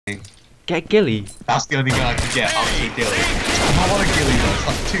Get Gilly. That's the only guy I can get. I'll take Gilly. I want a Gilly though. It's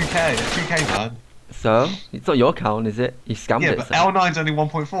like 2k. It's 2k, man. So it's not your account, is it? You scammed Yeah, it. but So. L9's only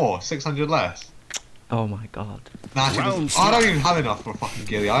 1.4, 600 less. Oh my god. Nah, I don't even have enough for a fucking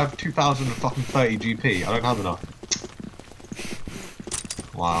Gilly. I have 2030 GP. I don't have enough.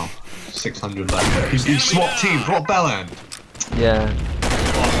 Wow, 600 left. He swapped teams. What bell end? Yeah.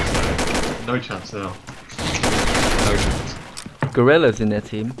 Oh, no chance now. No chance. Gorillas in their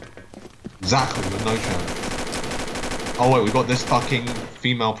team. Exactly, with no chance. Oh wait, we got this fucking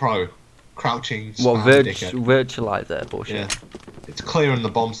female pro. Crouching, what, dickhead. virtualizer bullshit? Yeah. It's clearing the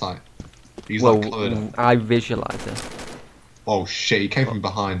bomb site. He's well, like cleared. I visualizer. Oh shit, he came from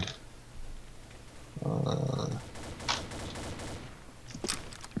behind.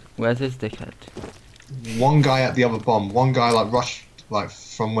 Where's his dickhead? One guy at the other bomb. One guy like rushed like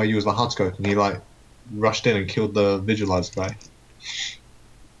from where you was the hard scope, and he like rushed in and killed the visualizer guy.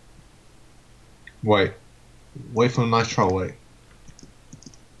 Wait for a nice troll. Wait.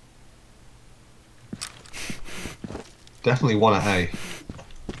 Definitely one at A.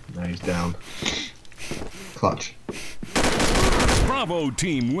 No, he's down. Clutch. Bravo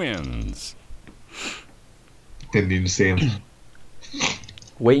team wins. Didn't even see him.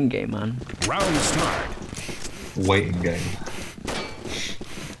 Waiting game, man. Round start. Waiting game.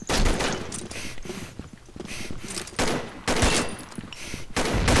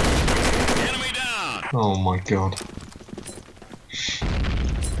 Enemy down. Oh my god.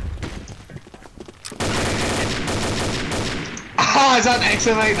 Ah, is that an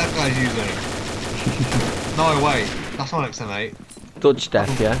XM8 that guy's using? No, wait. That's not an XM8. Dodge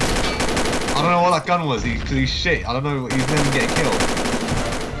death, yeah? I don't know what that gun was, because he's shit. I don't know, he's never getting killed.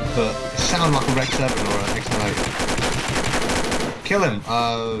 But it sounded like a Rex 7 or an XM8. Kill him!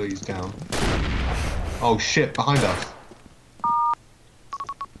 Oh, he's down. Oh shit, behind us.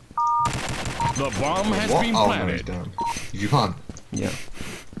 The bomb has What? been Oh planted. no, he's down. Did you hunt? Yeah.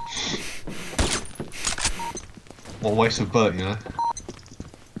 What a waste of bullet, you know?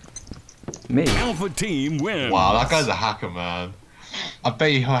 Me? Alpha team wins. Wow, that guy's a hacker, man. I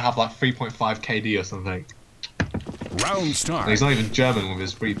bet he'll have like 3.5 KD or something. Round start. And he's not even German with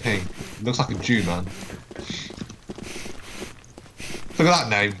his free ping. He looks like a Jew, man. Look at that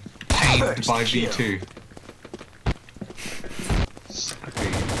name. Pained by V2.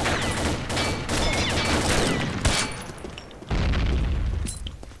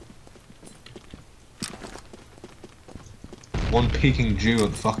 One peeking Jew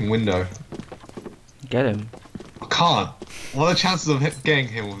at the fucking window. Get him. I can't. What are the chances of getting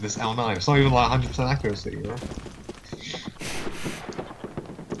him with this L9? It's not even like 100% accuracy, you know?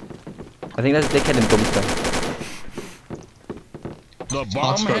 I think there's a dickhead in dumpster. The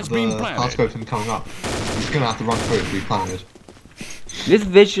bomb has been hard planted. scope him coming up. He's gonna have to run through it to be planted. Let's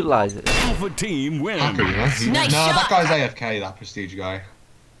visualize it. Alpha team wins. Hacker, you know? Nice no, shot. that guy's AFK, that prestige guy.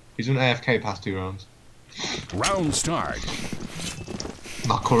 He's been AFK past 2 rounds. Round start.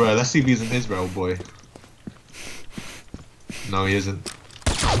 Not Korea. Let's see if he's an Israel boy. No, he isn't.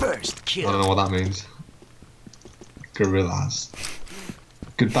 First I kill. don't know what that means. Gorillas.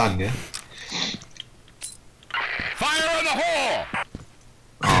 Good band, yeah? Fire in the hole.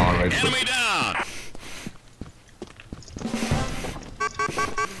 Oh, right. Enemy down.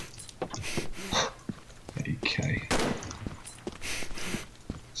 AK.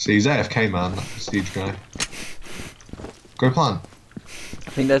 See, he's AFK, man, that prestige guy. Go plant.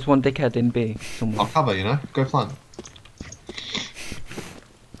 I think there's one dickhead in B somewhere. I'll cover, you know? Go plant.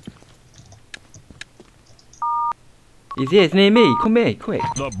 He's here, he's near me. Come here, quick.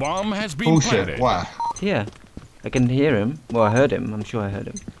 The bomb has been Bullshit, planted. where? Here. I can hear him. Well, I heard him. I'm sure I heard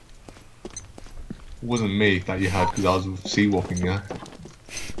him. It wasn't me that you had, because I was sea walking, yeah?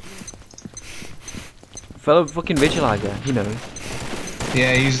 Fellow fucking visualizer. He knows.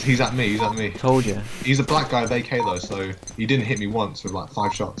 Yeah, he's at me, he's at me. Told you. He's a black guy with AK though, so he didn't hit me once with like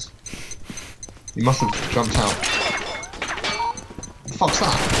 5 shots. He must have jumped out. The fuck's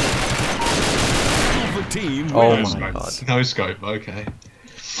that? Alpha team Oh wins. my god. No scope, okay.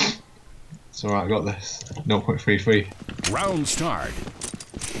 It's alright, I got this. 0.33. Round start.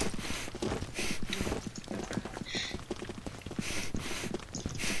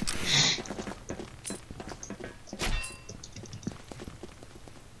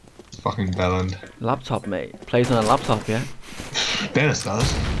 Fucking bellend. Laptop, mate. Plays on a laptop, yeah? Dennis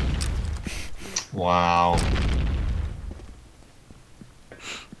does. Wow.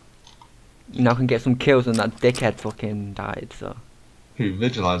 Now I can get some kills and that dickhead fucking died, so. Who?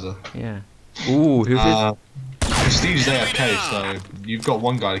 Visualizer? Yeah. Ooh, who's this? Prestige is AFK, so you've got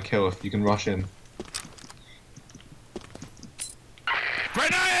one guy to kill if you can rush in.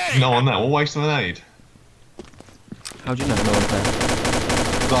 Grenade! No one there. What waste of an aid? How do you know no one's there?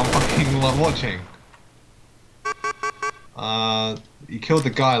 So I'm fucking like watching. You killed the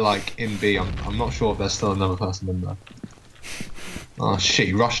guy like in B. I'm not sure if there's still another person in there. Oh shit,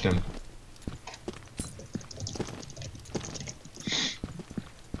 he rushed him.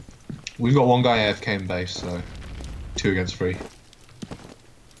 We've got one guy AFK in base, so 2 against 3.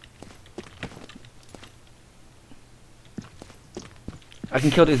 I can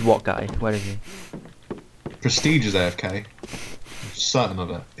kill this what guy? Where is he? Prestige is AFK. I'm certain of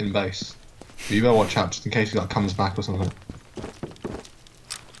it, in base. But you better watch out just in case he like comes back or something.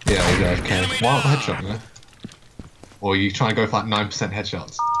 Yeah, he's AFK. Why not headshot, man? Or you try and go for like 9%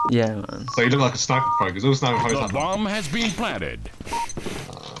 headshots. Yeah, man. So you look like a sniper pro, because all sniper pros The like bomb has been planted.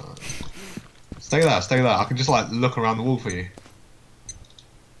 Stay there, stay there. I can just like look around the wall for you.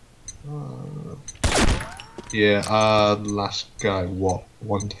 Yeah, last guy, what?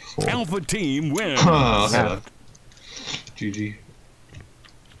 1 to 4. Alpha team wins. Okay, GG.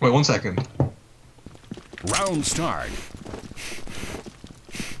 Wait 1 second. Round start.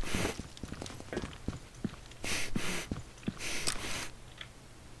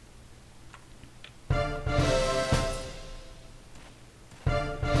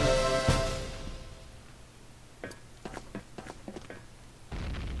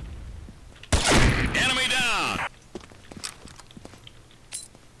 Enemy down.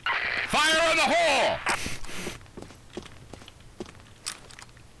 Fire in the hole.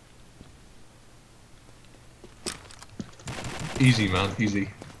 Easy, man, easy.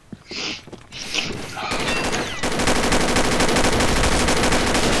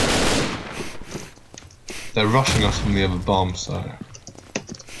 They're rushing us from the other bomb, so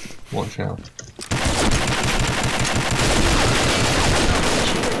watch out.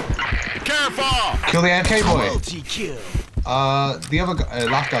 Careful. Kill the AFK boy. Multi-kill. The other guy,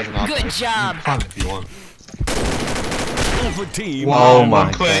 last guy's an alpha. Good job. You can plant if you want. Alpha team. Wow, Oh my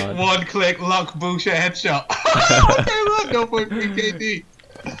one click, God. 1 click, luck, bullshit, headshot. Okay, look, go for PKD.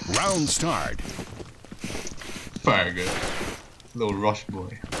 Round start. Very good. Little rush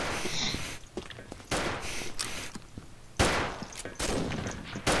boy.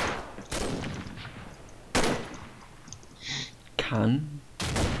 Can?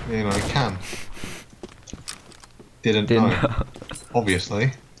 You know, he can. Didn't Didn't know. know.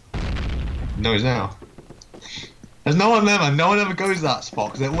 Obviously. Knows now. There's no one there, man. No one ever goes to that spot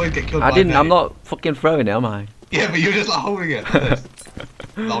because they always get killed by I didn't. a I'm nade. not fucking throwing it, am I? Yeah, but you're just like holding it. Like this.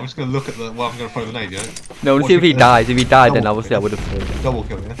 No, I'm just gonna look at the. Well, I'm gonna throw the nade, you know? No, let's What see if he you- dies. If he died, then Double obviously I kill. would have thrown it. Double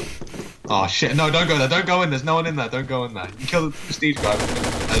kill, yeah? Oh shit, no, don't go there. Don't go in. There's no one in there. Don't go in there. You kill the prestige guy.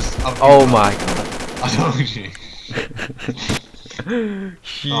 There's other Oh people. my god. I told you.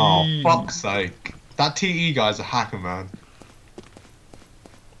 Oh, fuck's sake. That TE guy's a hacker, man.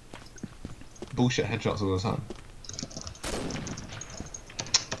 Bullshit headshots all the time.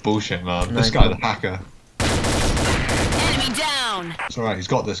 Bullshit, man. Nice This guy's one. a hacker. Enemy down. It's alright, he's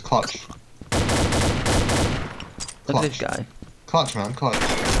got this. Clutch. Look at this guy. Clutch, man. Clutch.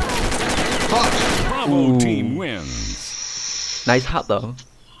 Clutch! Bravo Ooh. team wins. Nice hat though.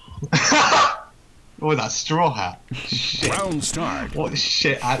 Oh, that straw hat. Shit. Round start. What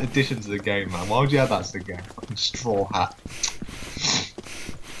shit addition to the game, man? Why would you add that to the game? Fucking straw hat.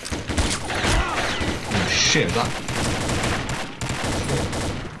 Oh shit, is that...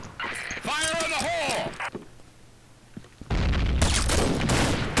 Fire in the hole.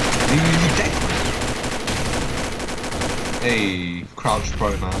 Hey, crouch pro,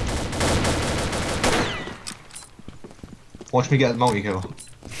 man. Watch me get a multi-kill.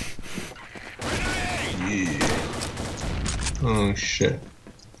 Yeah. Oh shit.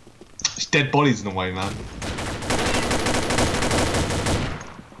 There's dead bodies in the way, man.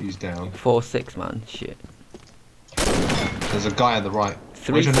 He's down. 4-6, man. Shit. There's a guy on the right.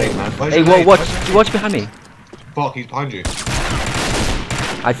 3-6. Where's your nade, man? Where's Hey, your well, nade? watch. Where's your- Watch behind me. Fuck, he's behind you.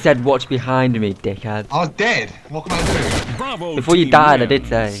 I said watch behind me, dickhead. I was dead. What can I do? Bravo Before you team died, I did wins.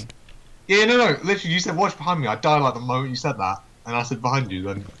 say. Yeah, no. Literally, you said watch behind me. I died like the moment you said that. And I said behind you,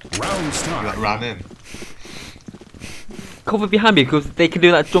 then Round you start. like ran in. Cover behind me because they can do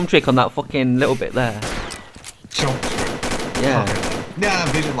that jump trick on that fucking little bit there. Jump through. Yeah. Okay. Yeah,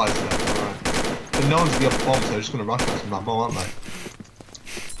 visualize that. Alright. But no one's the other bomb, so they're just gonna rush us from that bomb, aren't they?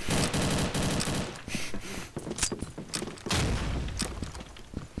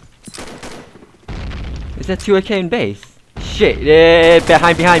 Is there 2 AK in base? Shit. Yeah, behind.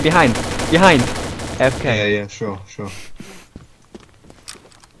 FK. Yeah, sure.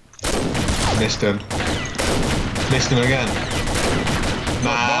 Missed him. Missed him again.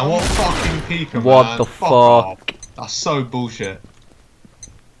 Man, what fucking peeker, What man. the Fuck off. fuck? That's so bullshit.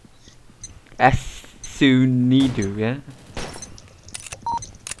 Sunidu, yeah?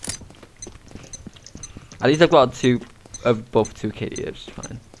 At least I've got both 2 KD, which is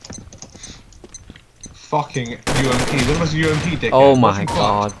fine. Fucking UMP. Look at this UMP dickhead. Oh my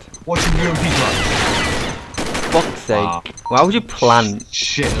god. Watch your UMP clutch. Fuck's sake. Wow. Why would you plan?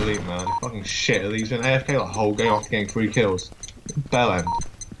 Shit elite, man. Fucking shit elite. He's been AFK like the whole game after getting 3 kills. Bell end.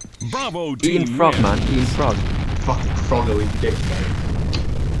 Bravo team Eating frog, wins. man. Eating frog. Fucking frog elite dickhead.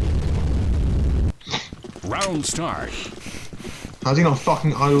 Round start. How's he not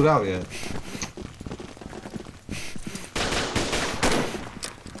fucking idled out yet?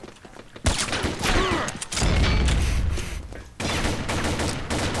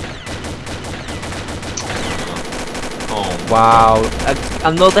 Wow.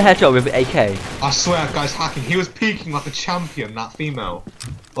 Another headshot with AK. I swear that guy's hacking. He was peeking like a champion, that female.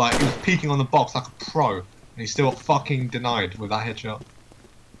 Like, he was peeking on the box like a pro. And he still got fucking denied with that headshot.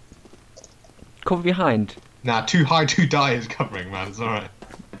 Cover behind. Nah, too high, too die is covering, man. It's alright.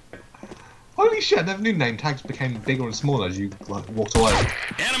 Holy shit, I never knew name tags became bigger and smaller as you like walked away.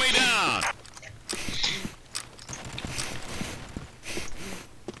 Enemy down.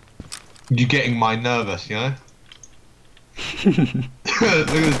 You're getting my nervous, you know? Look at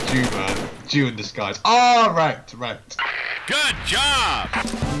this Jew, man. Jew in disguise. Oh, wrecked. Good job.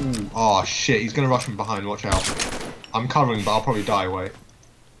 Ooh. Oh, shit. He's going to rush from behind. Watch out. I'm covering, but I'll probably die. Wait.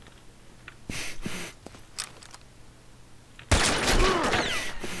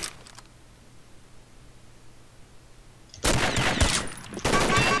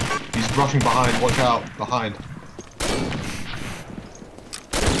 He's rushing behind. Watch out. Behind.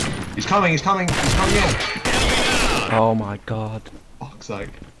 He's coming in. Oh my god. Fuck's sake.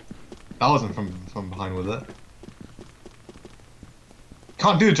 That wasn't from behind, was it?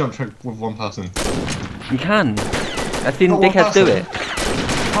 Can't do a jump trick with one person. You can. I've seen Not one dickheads do it.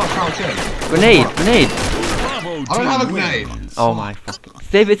 Can't crouch in. Grenade. Bravo I don't have a team grenade. wins. Oh my fucking.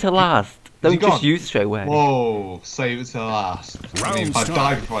 Save it to last. he Don't just gone? use straight away. Whoa, save it to the last. I mean, if I Round die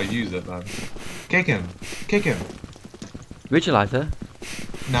start. before I use it, man. Kick him. Visualizer?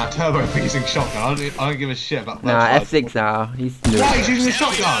 Nah, Turbo for using shotgun. I don't give a shit about Nah, that. F6 now. He's Why? noob. He's using the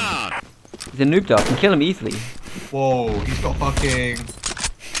Enemy shotgun. down. He's a noob dog. I can kill him easily. Whoa, he's got fucking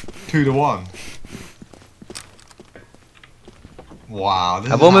 2 to 1. Wow,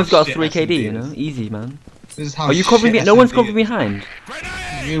 this I've is almost how got shit 3 KD, SMD you know? is. Easy, man. This is how Are you covering me? shit No one's SMD covering is. behind. Grenade.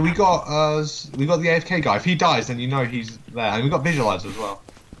 Yeah, we got the AFK guy. If he dies, then you know he's there, and we got visualizer as well.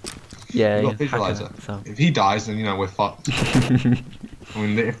 Yeah, We yeah. got visualizer. Hacker, so. If he dies, then you know we're fucked. I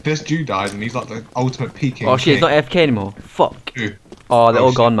mean, if this Jew dies, and he's like the ultimate peeking. Oh shit, he's king. not AFK anymore. Fuck. Who? Oh, they're Oh,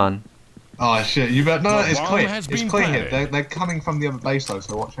 all shit. gone, man. Oh shit! You better no, The it's bomb clear. has It's been clear here. planted. They're coming from the other base though,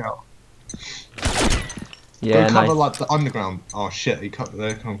 so watch out. Yeah, Go cover nice. like the underground. Oh shit!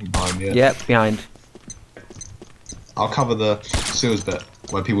 They're coming from behind. Yeah. Yep, behind. I'll cover the sewers bit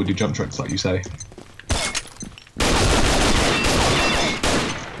where people do jump tricks, like you say.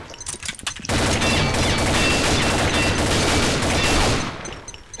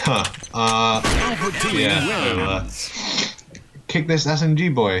 Huh. Bravo team Yeah. wins. Kick this SMG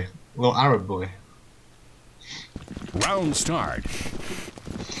boy, little Arab boy. Round start.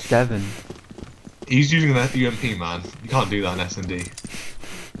 7. He's using an UMP, man. You can't do that in S&D.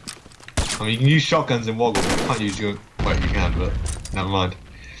 I mean, you can use shotguns in Woggle, but you can't use your... Well, you can, but never mind.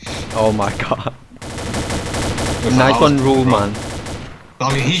 Oh my god. Looks like Nice I was one rule, wrong. man.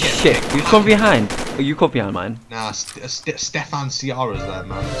 I mean, he gets Shit. kicked. You come behind. Oh, you come behind mine. Nah, Stefan Ciara's there,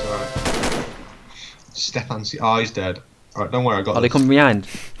 man. It's alright. Stefan Ciara... Oh, he's dead. Alright, don't worry, I got Are they this. coming behind?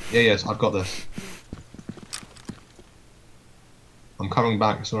 Yeah, yes, I've got this. I'm covering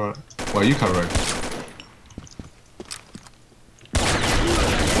back, it's alright. Where are you covering?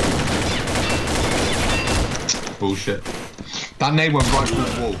 Bullshit. That nade went right through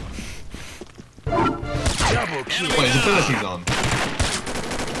the wall. Double kill. Wait, his ability's on.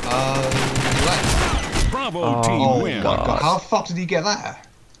 Left. Bravo Oh, team Oh wins. my god, how the fuck did he get that?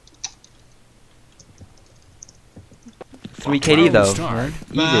 3 KD though. Round start.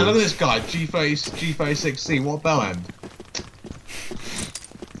 Yeah, Man, look at easy. this guy, G36C, what bell end?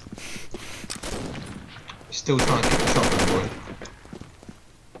 Still trying to kick the shotgun boy.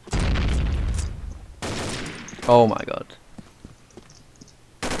 Oh my god.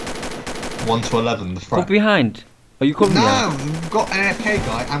 1 to 11, the Come front. behind. Are you coming behind? No, we've got an AFK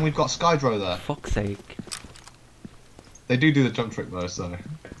guy and we've got Skydro there. Fuck's sake. They do the jump trick though, so.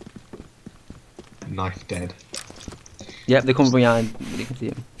 Knife dead. Yep, they come behind. You can see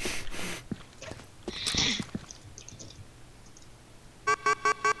him.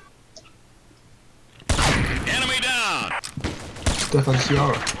 Enemy down. Stefan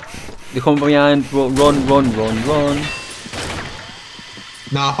Ciara. They come from behind. Run, run, run, run, run.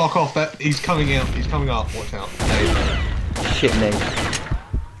 Nah, fuck off. He's coming out. He's coming up. Watch out. Nade. Shit, Nate.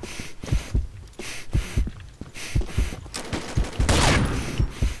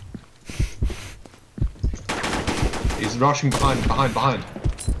 He's rushing behind.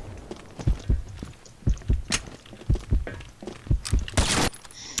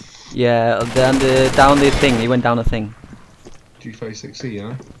 Yeah, down the thing. He went down the thing. G36C, you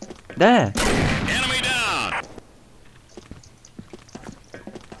know? There. Enemy down.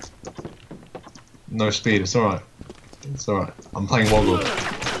 No speed, it's alright. It's alright. I'm playing Woggle.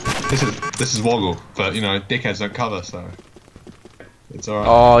 This is Woggle, but you know, dickheads don't cover, so it's alright.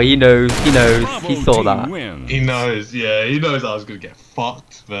 Oh, he knows. He knows. Bravo He saw team that. wins. He knows, yeah, he knows I was gonna get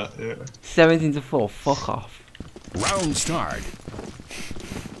fucked, but yeah. 17-4. Fuck off. Round start.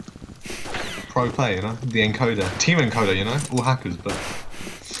 Pro play, you know? The encoder. Team encoder, you know? All hackers, but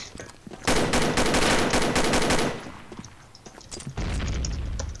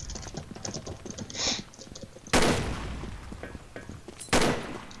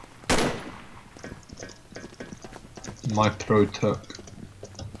my pro took.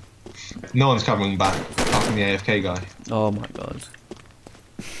 No one's covering back, apart from the AFK guy. Oh my god.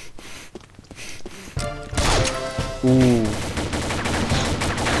 Ooh.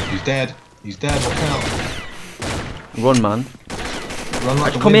 He's dead. He's dead, watch out. Run, man. Run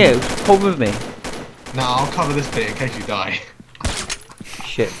like the Come wind. here. Come with me. Nah, I'll cover this bit in case you die.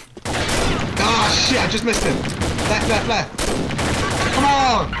 Shit. Ah, shit, I just missed him. Left. Come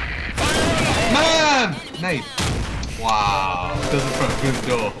on! Man! Nate. Wow. Doesn't throw through the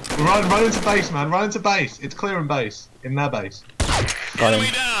door. Run into base, man. Run into base. It's clear in base. In their base. Got Enemy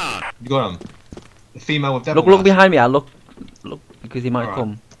him. down. You got him. The female with devil Look mask. behind me. I look, because he might Alright.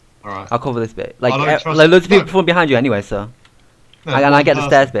 come. Alright. I'll cover this bit. Like, I don't trust- like loads of people no. from behind you anyway, so. No, And I get the one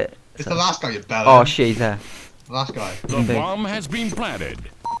stairs person. bit. It's so. the last guy, you belly. Oh shit, he's there. Last guy. The Big. bomb has been planted.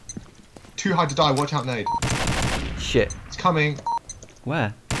 Too high to die, watch out, Nade. Shit. It's coming.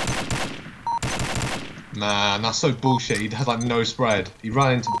 Where? Man, that's so bullshit. He has like no spread. He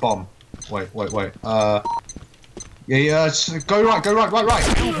ran into bomb. Wait. Yeah, go right.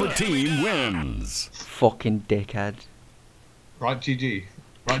 Alpha team wins. Fucking dickhead. Right, GG.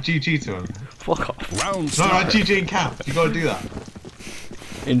 Right, GG to him. Fuck off. Round No, start. right, GG in cap. You gotta do that.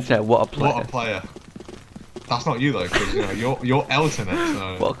 Internet, what a player. What a player. That's not you though, because you know you're Elton it.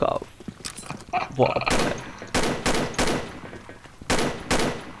 So. Fuck off. What a player.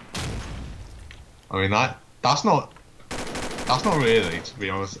 I mean that's not really, to be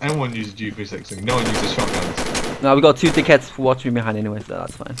honest. Everyone uses G360. No one uses shotguns. No, we got two dickheads watching behind anyway, so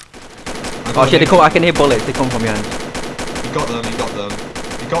that's fine. I Oh got shit, they him. come. I can hear bullets. They come from behind. You got them.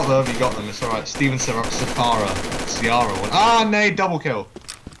 It's alright. Steven Ciara won. Ah, Nade, double kill.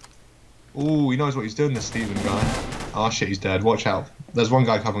 Ooh, he knows what he's doing, this Steven guy. Ah, shit, he's dead. Watch out. There's one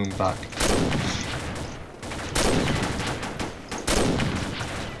guy covering back.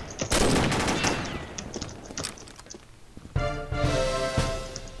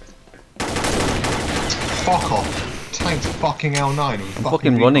 Fuck off. Tanked fucking L9 with I'm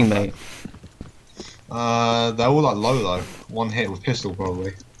fucking running, mate. They're all like low though. One hit with pistol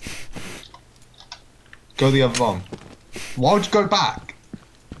probably. Go the other bomb. Why would you go back?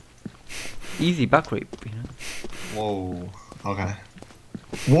 Easy back rape, you know. Whoa. Okay.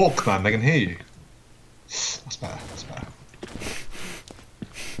 Walk, man. They can hear you. That's better.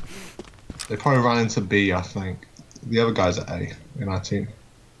 They probably ran into B, I think. The other guy's at A in our team.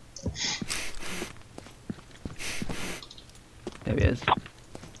 There he is.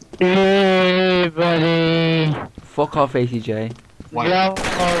 Hey, buddy. Fuck off, ACJ. Wait. Yeah,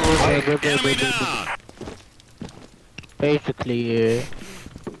 Enemy down. basically,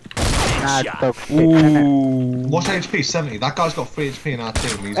 not toxic. Ooh. What's HP? 70. That guy's got 3 HP in our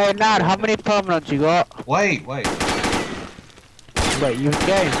team. He's Hey, Nad, how many permanents you got? Wait. Wait, you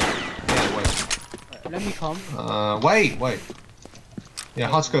game? Yeah, wait. Let me come. Wait. Yeah,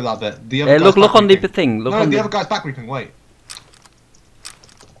 hard to go that bit. The Hey, other look guy's back on the reaping. thing. Look No, on the the. other guy's back reaping. Wait.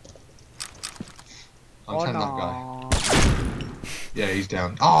 I'm Oh telling that guy. no. Yeah, he's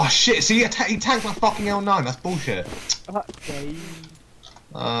down. Oh shit! See, he tanked my fucking L9. That's bullshit. Okay.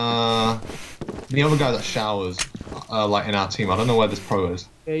 The other guy that showers, like in our team. I don't know where this pro is.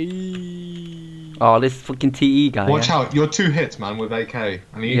 Hey. Oh, this fucking TE guy. Watch yeah? out! You're 2 hits, man, with AK, and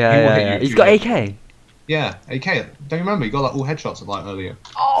he will Yeah. hit you. He's 2 got hits. AK. Yeah, AK. Don't you remember? He got like all headshots like earlier.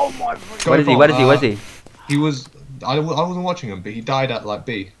 Oh my. Go Where is he? bomb. Where is he? He was. I wasn't watching him, but he died at like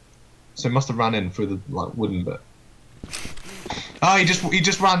B, so he must have ran in through the like wooden bit. Ah, he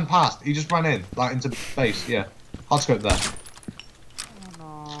just ran past. He just ran in like into base. Yeah, hard scope there. Oh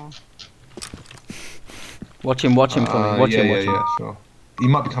no. Watch him coming. Watch him. Yeah, sure. He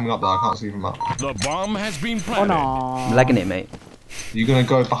might be coming up though, I can't see from up. The bomb has been Oh planted. no. I'm lagging it, mate. You're gonna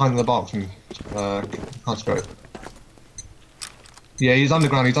go behind the box and hard scope. Yeah, he's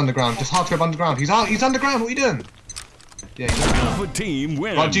underground, Just hard scope underground. He's underground, what are you doing? Yeah, he's underground. Alpha team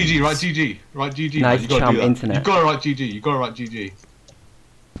wins. Right GG, right GG. Right GG. Nice man. You gotta champ do that. internet. You got it right GG, you got it right GG.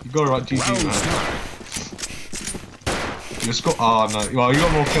 You got it right GG, Round man. start. You score. Oh no. Well, you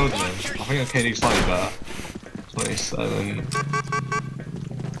got more kills than him. I think your KD's slightly better. 27.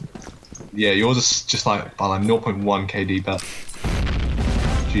 Yeah, yours is just like by like 0.1 KD better.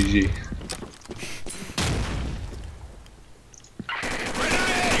 GG.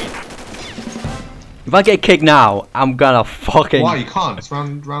 If I get kicked now, I'm gonna fucking. Why you can't? It's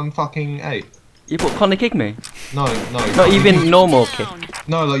round fucking 8. You put Connor kick me? No. Not even normal kick. Down.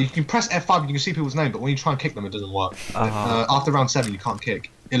 No, like you can press F5 and you can see people's name, but when you try and kick them, it doesn't work. After round 7, you can't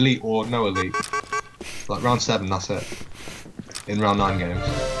kick. Elite or no elite. Like round 7, that's it. In round 9 games.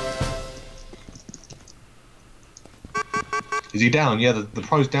 Is he down? Yeah, the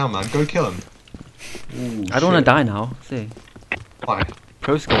pro's down, man. Go kill him. Ooh, I don't wanna die now. See. Why?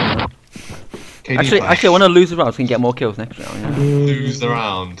 Pro skill. Man. KD Actually, play. I wanna lose the round so we can get more kills next round. Yeah. Lose the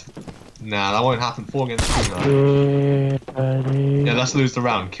round. Nah, that won't happen. 4 against 2 now. Yeah, let's lose the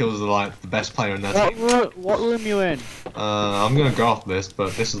round. Kills are like the best player in their team. What room you in? I'm gonna go off this,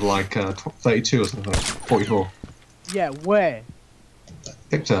 but this is like 32 or something. 44. Yeah, where?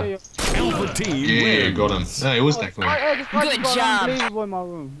 Victor. Alpha team Yeah, wins. got him. Yeah, it was technically. Good job. Unbelievable in my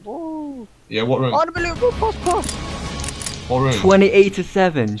room. Whoa. Yeah, what room? Unbelievable. Pass. What room? 28 to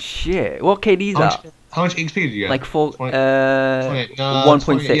 7. Shit. What KD's that? How much XP did you get? Like 4. 28.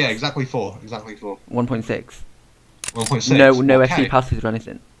 1.6. Yeah, exactly 4. Exactly 4. 1.6. 1.6. No Okay. FC passes or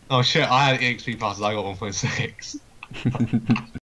anything. Oh shit, I had XP passes, I got 1.6.